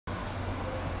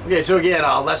Okay, so again,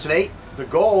 lesson 8. The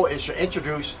goal is to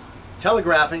introduce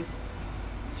telegraphing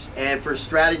and for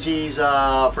strategies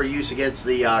for use against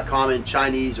the common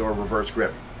Chinese or reverse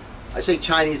grip. I say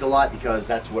Chinese a lot because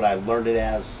that's what I learned it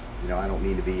as. You know, I don't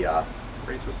mean to be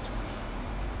racist.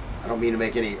 I don't mean to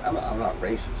make any. I'm not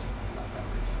racist. I'm not that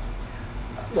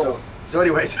racist. Well, so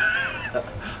anyways,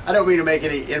 I don't mean to make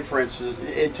any inferences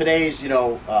in today's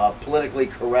politically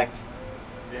correct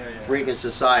freaking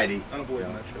society. I don't believe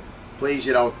in that shit. Please,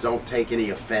 don't take any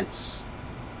offense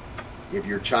if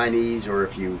you're Chinese or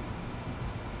if you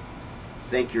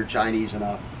think you're Chinese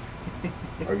enough,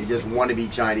 or if you just want to be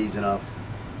Chinese enough,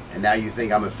 and now you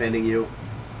think I'm offending you.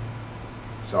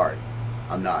 Sorry,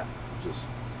 I'm not. I'm just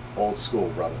old school,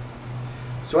 brother.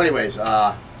 So anyways,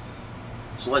 so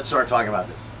let's start talking about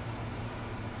this.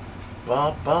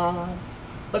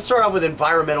 Let's start out with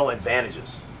environmental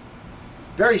advantages.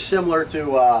 Very similar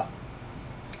to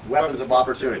weapons of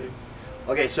opportunity.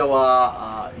 Okay,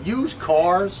 so use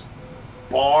cars,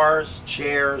 bars,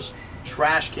 chairs,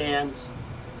 trash cans,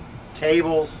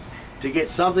 tables to get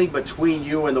something between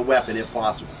you and the weapon if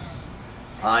possible.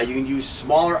 You can use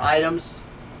smaller items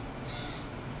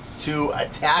to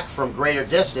attack from greater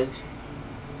distance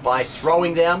by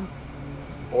throwing them,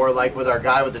 or like with our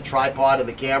guy with the tripod and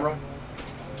the camera,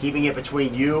 keeping it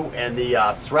between you and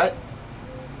the threat.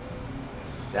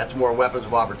 That's more weapons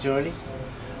of opportunity.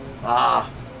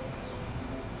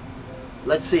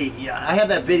 Let's see. Yeah, I have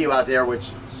that video out there, which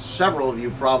several of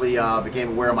you probably became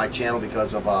aware of my channel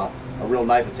because of a real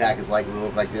knife attack is likely to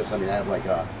look like this. I mean, I have like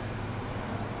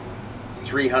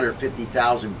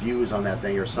 350,000 views on that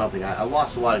thing or something. I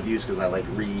lost a lot of views because I like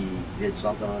redid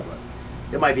something on it, but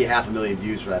it might be 500,000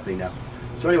 views for that thing now.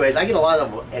 So anyways, I get a lot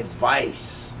of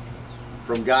advice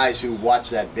from guys who watch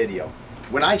that video.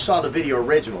 When I saw the video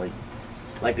originally,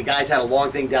 like the guys had a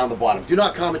long thing down the bottom. Do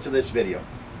not comment to this video.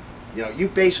 You know, you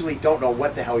basically don't know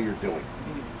what the hell you're doing.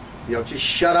 You know, just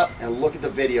shut up and look at the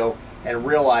video and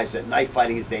realize that knife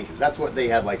fighting is dangerous. That's what they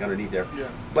had like underneath there. Yeah.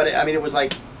 But I mean, it was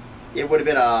like, it would have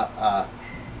been a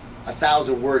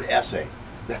 1,000-word essay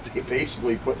that they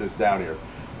basically put this down here.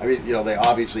 I mean, you know, they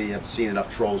obviously have seen enough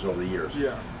trolls over the years.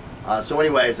 Yeah. So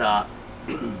anyways, so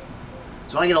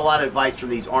I get a lot of advice from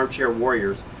these armchair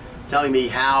warriors telling me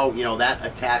how, you know, that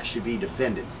attack should be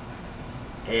defended.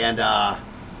 And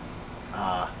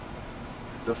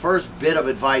the first bit of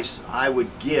advice I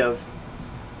would give,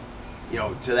 you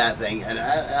know, to that thing, and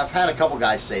I've had a couple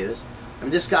guys say this. I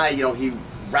mean, this guy, you know, he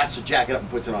wraps the jacket up and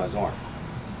puts it on his arm.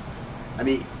 I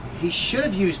mean, he should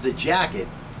have used the jacket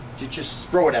to just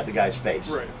throw it at the guy's face.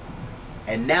 Right.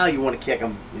 And now you want to kick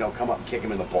him, you know, come up and kick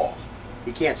him in the balls.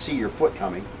 He can't see your foot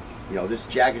coming. You know, this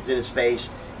jacket's in his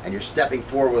face, and you're stepping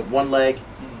forward with one leg,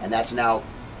 and that's now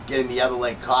getting the other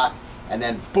leg caught, and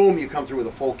then boom, you come through with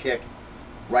a full kick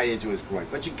right into his groin.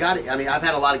 But you got it. I mean, I've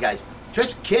had a lot of guys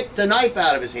just kick the knife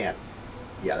out of his hand.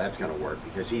 Yeah, that's going to work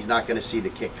because he's not going to see the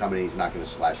kick coming. He's not going to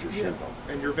slash your shin bone.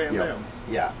 And your Van Damme.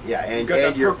 Yeah, and you've got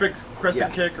that perfect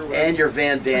crescent kick or whatever. And your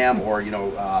Van Damme, or you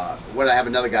know, what I have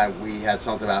another guy we had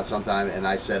something about sometime, and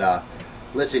I said,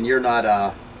 listen, you're not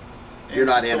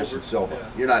Anderson Silva. Yeah.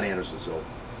 You're not Anderson Silva.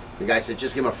 The guy said,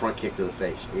 just give him a front kick to the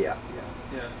face. Yeah.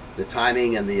 The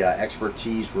timing and the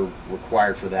expertise were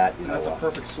required for that. You know, that's a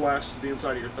perfect slash to the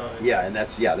inside of your thigh. Yeah, and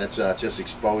that's just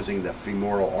exposing the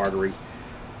femoral artery.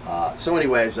 So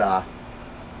anyways,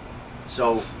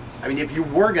 so I mean, if you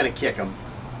were going to kick him,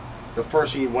 the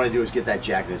first thing you want to do is get that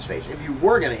jacket in his face. If you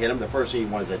were going to hit him, the first thing you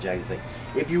want is that jacket in his face.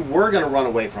 If you were going to run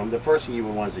away from him, the first thing you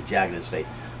would want is the jacket in his face.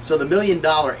 So the $1 million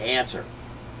answer,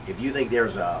 if you think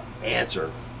there's a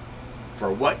answer for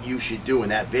what you should do in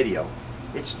that video,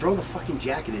 it's throw the fucking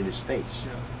jacket in his face.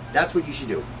 Yeah. That's what you should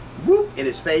do. Whoop, in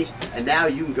his face, and now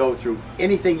you can go through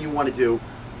anything you want to do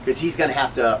because he's going to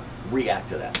have to react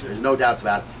to that. There's no doubts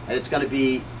about it. And it's going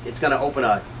to open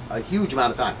a huge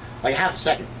amount of time, like a half a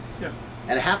second. Yeah.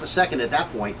 And a half a second at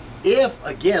that point, if,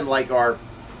 again, like our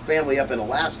family up in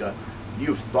Alaska,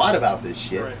 you've thought about this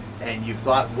shit, right, and you've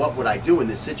thought, what would I do in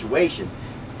this situation?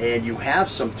 And you have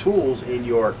some tools in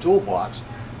your toolbox,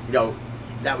 you know,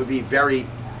 that would be a very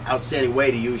outstanding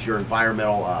way to use your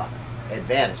environmental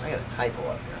advantage. I got a typo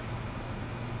up there.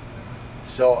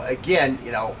 So again,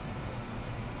 you know,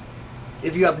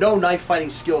 if you have no knife fighting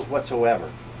skills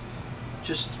whatsoever,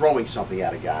 just throwing something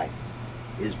at a guy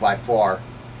is by far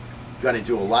going to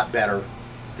do a lot better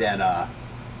than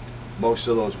most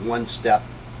of those one-step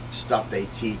stuff they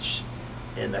teach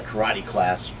in the karate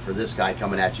class for this guy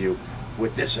coming at you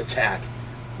with this attack,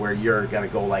 where you're going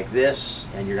to go like this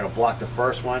and you're going to block the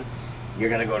first one. You're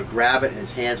going to go to grab it and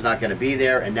his hand's not going to be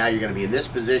there, and now you're going to be in this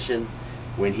position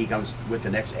when he comes with the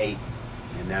next 8.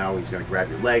 and now he's going to grab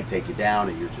your leg, take you down,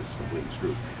 and you're just completely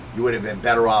screwed. You would have been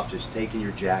better off just taking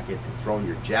your jacket and throwing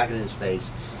your jacket in his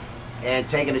face and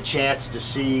taking a chance to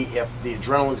see if the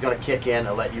adrenaline's going to kick in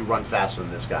and let you run faster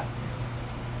than this guy.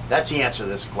 That's the answer to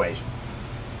this equation.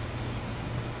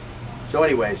 So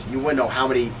anyways, you wouldn't know how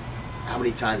many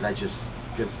times I just,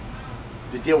 because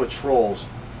to deal with trolls,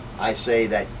 I say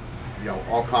that, you know,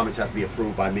 all comments have to be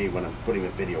approved by me when I'm putting a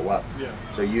video up. Yeah.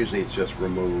 So usually it's just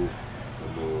remove.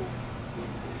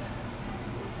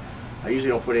 I usually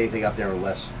don't put anything up there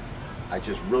unless I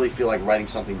just really feel like writing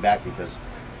something back, because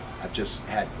I've just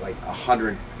had like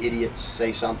 100 idiots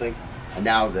say something, and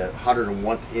now the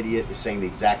 101th idiot is saying the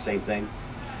exact same thing.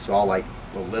 So I'll like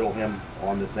belittle him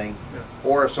on the thing. Yeah.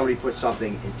 Or Or if somebody puts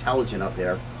something intelligent up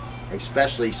there,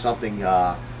 especially something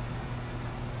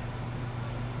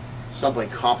something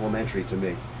complimentary to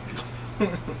me.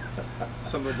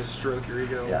 something to stroke your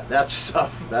ego. Yeah, that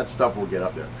stuff will get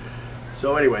up there.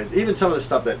 So anyways, even some of the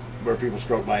stuff where people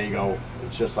stroke my ego,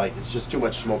 it's just too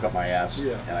much smoke up my ass.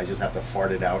 Yeah. And I just have to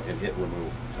fart it out and hit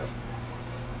remove.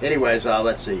 So anyways,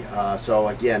 let's see. So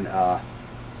again,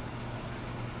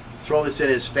 throw this in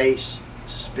his face,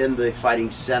 spin the fighting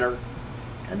center,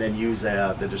 and then use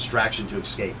the distraction to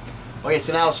escape. Okay,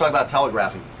 so now let's talk about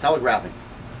telegraphing. Telegraphing.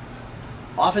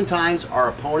 Oftentimes, our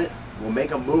opponent will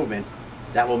make a movement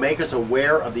that will make us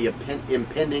aware of the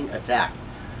impending attack.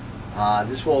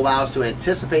 This will allow us to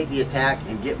anticipate the attack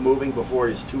and get moving before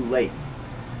it is too late.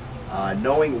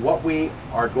 Knowing what we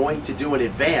are going to do in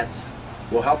advance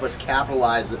will help us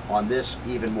capitalize on this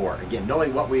even more. Again,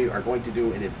 knowing what we are going to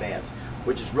do in advance,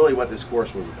 which is really what this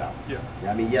course was about. Yeah.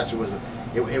 I mean, yes, it was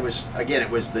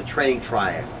the training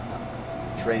triad.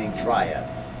 Training triad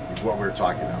is what we were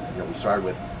talking about. You know, we started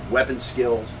with weapon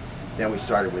skills, then we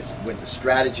went to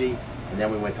strategy, and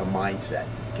then we went to mindset.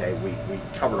 Okay, we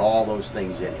covered all those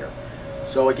things in here.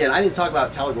 So again, I didn't talk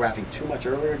about telegraphing too much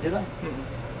earlier, did I?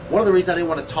 Mm-hmm. One of the reasons I didn't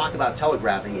want to talk about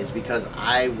telegraphing is because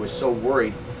I was so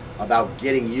worried about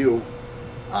getting you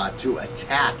to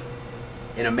attack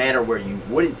in a manner where you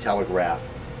wouldn't telegraph,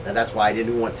 and that's why I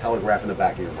didn't want to telegraph in the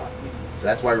back of your mind. So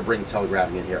that's why we're bringing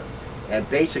telegraphing in here. And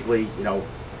basically, you know,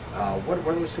 what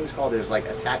are those things called? There's like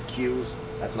attack cues.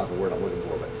 That's not the word I'm looking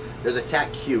for, but there's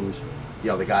attack cues. You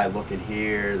know, the guy looking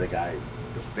here, the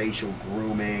facial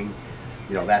grooming,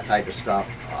 you know, that type of stuff,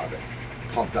 the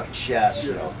pumped up chest,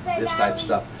 you know, this type of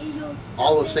stuff.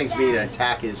 All those things mean an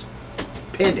attack is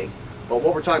pending. But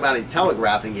what we're talking about in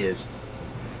telegraphing is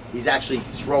he's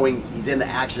in the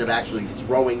action of actually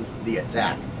throwing the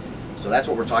attack. So that's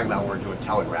what we're talking about when we're doing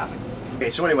telegraphing.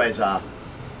 Okay, so anyways,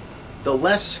 the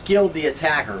less skilled the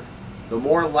attacker, the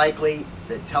more likely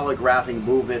the telegraphing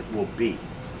movement will be.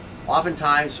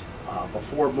 Oftentimes,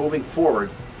 before moving forward,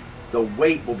 the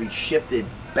weight will be shifted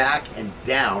back and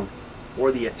down, or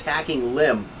the attacking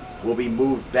limb will be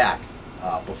moved back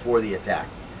before the attack.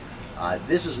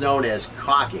 This is known as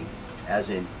cocking, as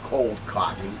in cold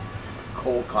cocking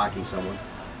someone,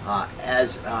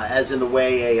 as in the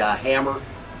way a hammer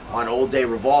on old day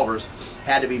revolvers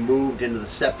had to be moved into the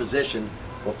set position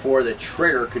before the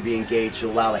trigger could be engaged to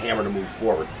allow the hammer to move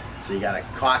forward. So you got to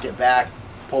cock it back,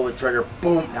 pull the trigger,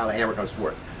 boom, now the hammer comes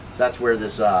forward. So that's where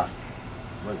this,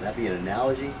 would that be an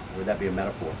analogy or would that be a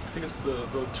metaphor? I think it's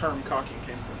the term cocking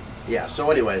came from. Yeah,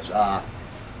 so anyways,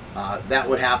 that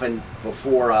would happen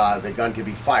before the gun could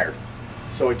be fired.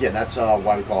 So again, that's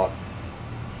why we call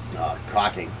it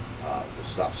cocking the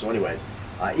stuff. So anyways,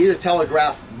 either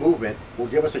telegraph movement will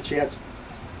give us a chance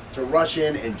to rush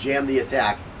in and jam the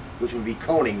attack, which would be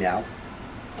coning now,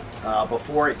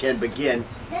 before it can begin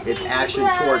its action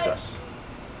towards us.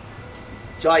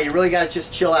 Joy, you really got to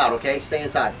just chill out, okay? Stay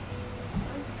inside.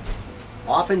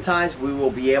 Oftentimes, we will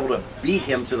be able to beat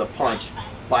him to the punch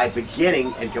by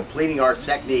beginning and completing our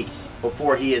technique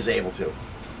before he is able to.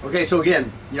 Okay, so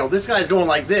again, you know, this guy's going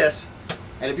like this,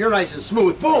 and if you're nice and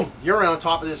smooth, boom, you're on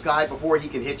top of this guy before he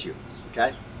can hit you,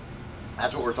 okay?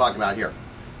 That's what we're talking about here.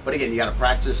 But again, you got to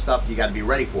practice this stuff, you got to be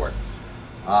ready for it.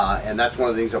 And that's one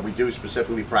of the things that we do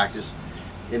specifically practice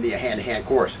in the hand-to-hand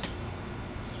course.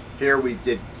 Here we've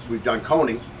done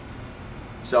coning,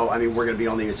 so I mean we're going to be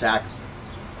on the attack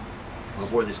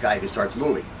before this guy even starts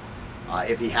moving.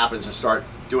 If he happens to start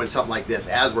doing something like this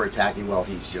as we're attacking, well,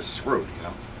 he's just screwed, you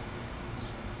know.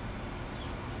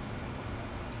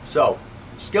 So,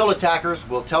 skilled attackers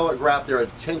will telegraph their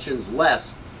intentions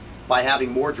less by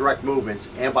having more direct movements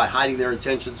and by hiding their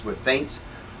intentions with feints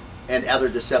and other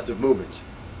deceptive movements.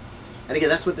 And again,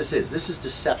 that's what this is. This is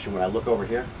deception when I look over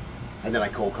here and then I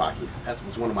cold cock you. That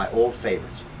was one of my old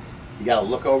favorites. You got to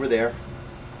look over there,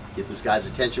 get this guy's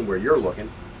attention where you're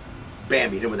looking,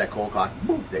 bam, hit him with that cold cock,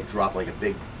 boom, they drop like a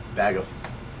big bag of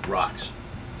rocks.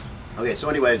 Okay, so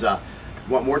anyways,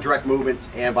 want more direct movements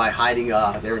and by hiding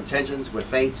their intentions with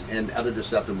feints and other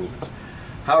deceptive movements.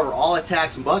 However, all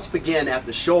attacks must begin at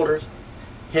the shoulders,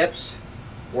 hips,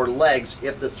 or legs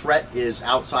if the threat is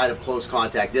outside of close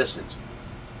contact distance.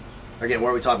 Again, what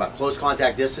are we talking about? Close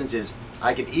contact distance is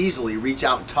I can easily reach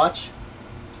out and touch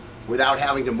without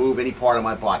having to move any part of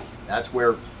my body. That's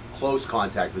where close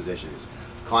contact position is.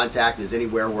 Contact is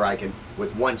anywhere where I can,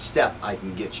 with one step, I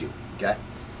can get you, okay?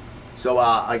 So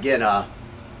again,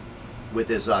 with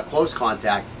this close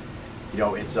contact, you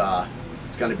know, it's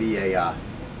going to be a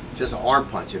just an arm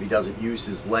punch if he doesn't use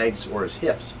his legs or his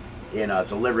hips in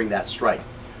delivering that strike.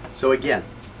 So again,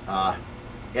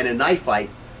 in a knife fight,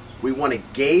 we want to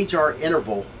gauge our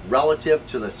interval relative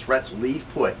to the threat's lead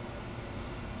foot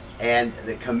and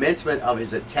the commencement of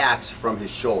his attacks from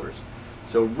his shoulders.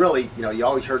 So really, you know, you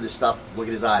always heard this stuff, look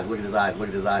at his eyes, look at his eyes, look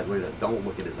at his eyes, look at it. Don't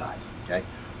look at his eyes, okay?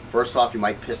 First off, you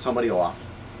might piss somebody off.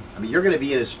 I mean, you're going to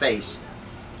be in his face,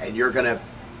 and you're going to,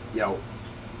 you know,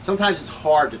 sometimes it's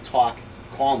hard to talk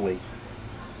calmly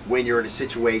when you're in a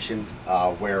situation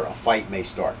where a fight may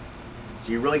start.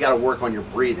 So you really got to work on your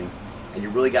breathing, and you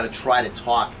really got to try to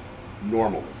talk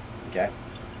normally, okay?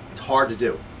 It's hard to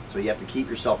do, so you have to keep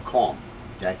yourself calm,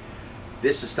 okay?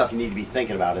 This is stuff you need to be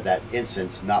thinking about at that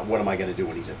instance, not what am I going to do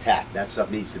when he's attacked. That stuff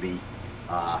needs to be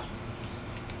a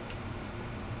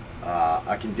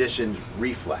conditioned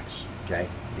reflex, okay?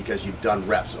 Because you've done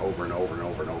reps over and over and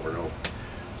over and over and over.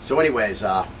 So anyways,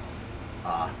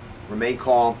 remain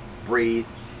calm, breathe,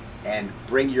 and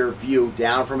bring your view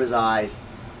down from his eyes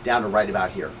down to right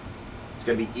about here. It's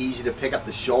going to be easy to pick up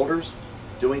the shoulders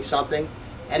doing something.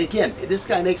 And again, if this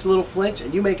guy makes a little flinch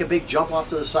and you make a big jump off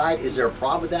to the side, is there a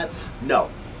problem with that? No.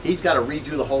 He's got to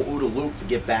redo the whole OODA loop to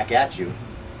get back at you.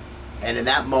 And in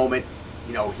that moment,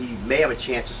 you know, he may have a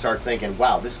chance to start thinking,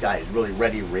 wow, this guy is really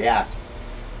ready to react.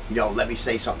 You know, let me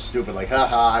say something stupid like,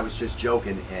 haha, I was just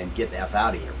joking, and get the F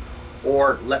out of here.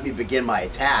 Or let me begin my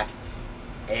attack,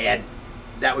 and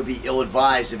that would be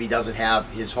ill-advised if he doesn't have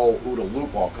his whole OODA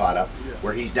loop all caught up,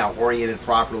 where he's now oriented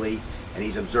properly and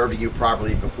he's observing you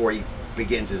properly before he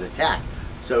begins his attack.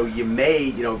 So you may,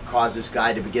 you know, cause this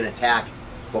guy to begin attack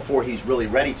before he's really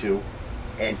ready to,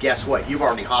 and guess what? You've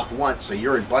already hopped once, so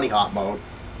you're in bunny hop mode,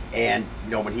 and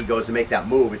you know, when he goes to make that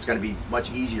move, it's going to be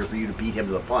much easier for you to beat him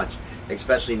to the punch,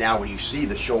 especially now when you see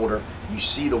the shoulder, you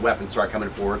see the weapon start coming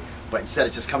forward, but instead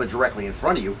of just coming directly in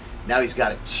front of you, now he's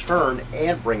got to turn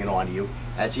and bring it on you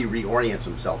as he reorients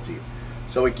himself to you.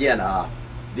 So again,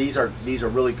 these are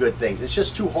really good things. It's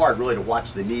just too hard really to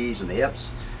watch the knees and the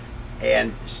hips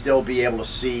and still be able to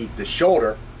see the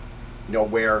shoulder, you know,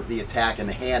 where the attack, and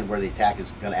the hand where the attack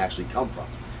is going to actually come from.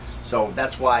 So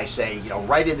that's why I say, you know,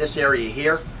 right in this area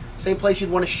here, same place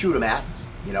you'd want to shoot him at,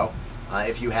 you know.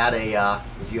 If you had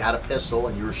a pistol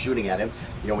and you were shooting at him,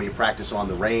 you know, when you practice on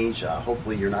the range,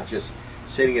 hopefully you're not just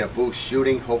sitting in a booth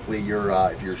shooting. Hopefully you're,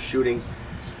 if you're shooting,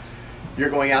 you're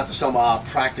going out to some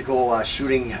practical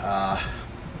shooting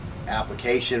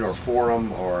application or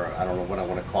forum, or I don't know what I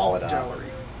want to call it.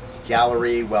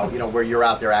 Gallery. Well, you know, where you're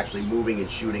out there actually moving and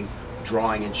shooting,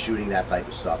 drawing and shooting, that type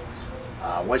of stuff.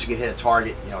 Once you can hit a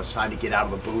target, you know, it's time to get out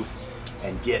of the booth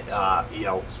and get, you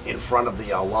know, in front of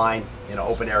the line in an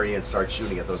open area and start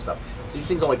shooting at those stuff. These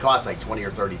things only cost like $20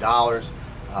 or $30.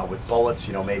 With bullets,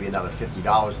 you know, maybe another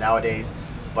 $50 nowadays.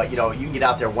 But you know, you can get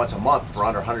out there once a month for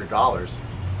under $100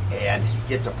 and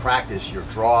get to practice your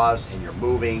draws and your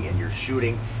moving and your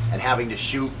shooting, and having to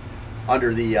shoot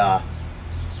under the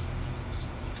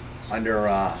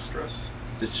stress.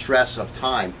 The stress of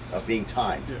time, of being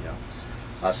timed. Yeah. You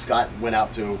know, Scott went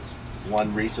out to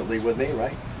one recently with me,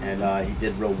 right? And he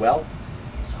did real well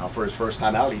for his first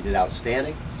time out. He did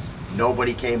outstanding.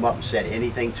 Nobody came up and said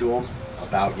anything to him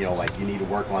about, you know, like, you need to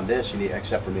work on this, you need,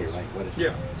 except for me, right?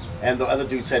 Yeah. And the other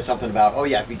dude said something about, oh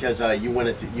yeah, because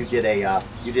you did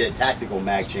a tactical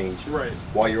mag change Right.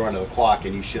 while you were under the clock,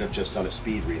 and you should have just done a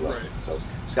speed reload. Right. So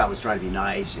Scott was trying to be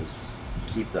nice and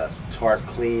keep the tarp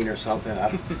clean or something. I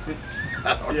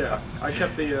don't Yeah. know. I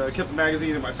kept the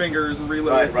magazine in my fingers and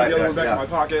reloaded, the other one back in my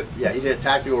pocket. Yeah, he did a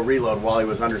tactical reload while he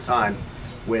was under time,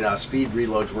 when speed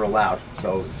reloads were allowed.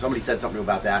 So somebody said something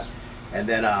about that. And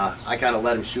then I kind of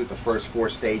let him shoot the first 4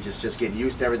 stages, just getting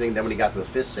used to everything. Then when he got to the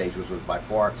 5th stage, which was by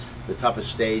far the toughest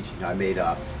stage, you know, I made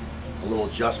a little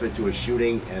adjustment to his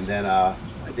shooting, and then I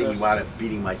think he wound up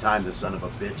beating my time, the son of a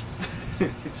bitch.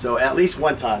 So at least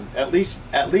one time, at least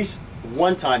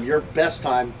one time, your best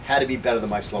time had to be better than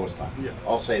my slowest time. Yeah.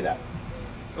 I'll say that.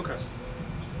 Okay.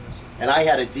 And I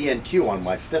had a DNQ on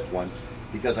my 5th one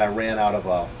because I ran out of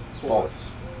bullets,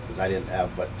 because I didn't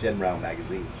have but 10-round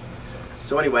magazines.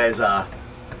 So anyways,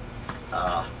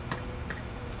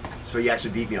 So you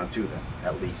actually beat me on 2 then,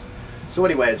 at least. So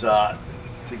anyways, to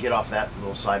get off that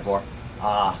little sidebar,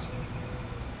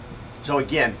 so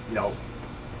again, you know,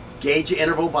 gauge the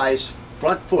interval by his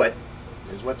front foot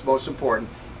is what's most important.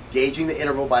 Gauging the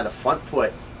interval by the front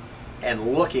foot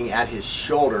and looking at his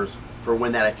shoulders for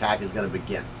when that attack is going to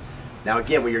begin. Now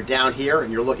again, when you're down here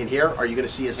and you're looking here, are you going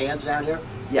to see his hands down here?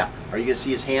 Yeah. Are you going to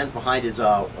see his hands behind his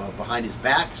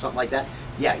back, something like that?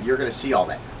 Yeah, you're going to see all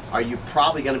that. Are you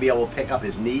probably going to be able to pick up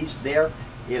his knees there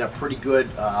in a pretty good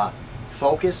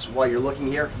focus while you're looking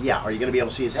here? Yeah. Are you going to be able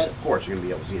to see his head? Of course you're going to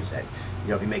be able to see his head. You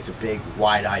know, if he makes a big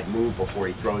wide-eyed move before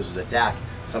he throws his attack,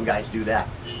 some guys do that.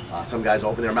 Some guys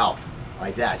open their mouth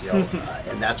like that, you know,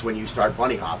 and that's when you start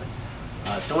bunny hopping.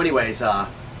 So anyways,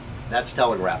 that's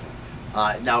telegraphing.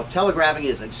 Now, telegraphing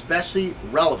is especially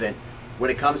relevant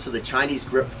when it comes to the Chinese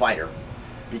grip fighter,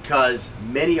 because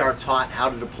many are taught how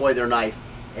to deploy their knife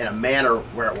in a manner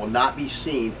where it will not be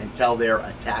seen until their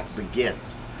attack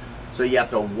begins. So you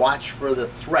have to watch for the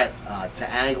threat to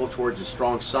angle towards the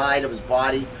strong side of his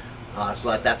body, so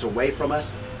that that's away from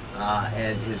us,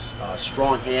 and his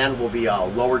strong hand will be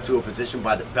lowered to a position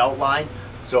by the belt line,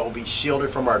 so it will be shielded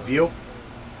from our view.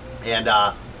 And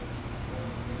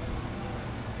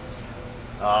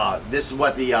this is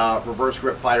what the reverse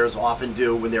grip fighters often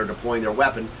do when they're deploying their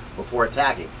weapon before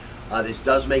attacking. This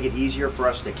does make it easier for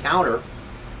us to counter,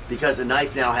 because the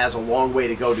knife now has a long way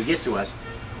to go to get to us.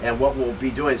 And what we'll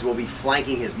be doing is we'll be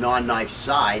flanking his non-knife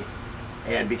side,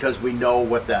 and because we know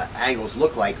what the angles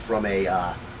look like from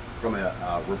a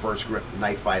reverse grip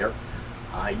knife fighter,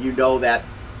 you know that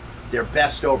they're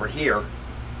best over here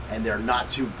and they're not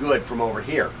too good from over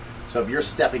here. So if you're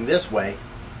stepping this way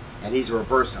and he's a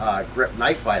reverse grip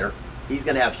knife fighter, he's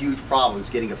going to have huge problems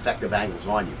getting effective angles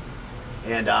on you.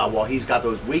 And while he's got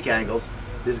those weak angles,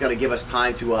 this is going to give us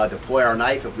time to deploy our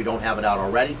knife if we don't have it out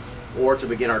already, or to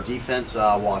begin our defense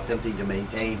while attempting to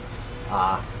maintain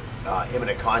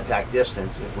imminent contact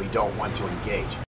distance if we don't want to engage.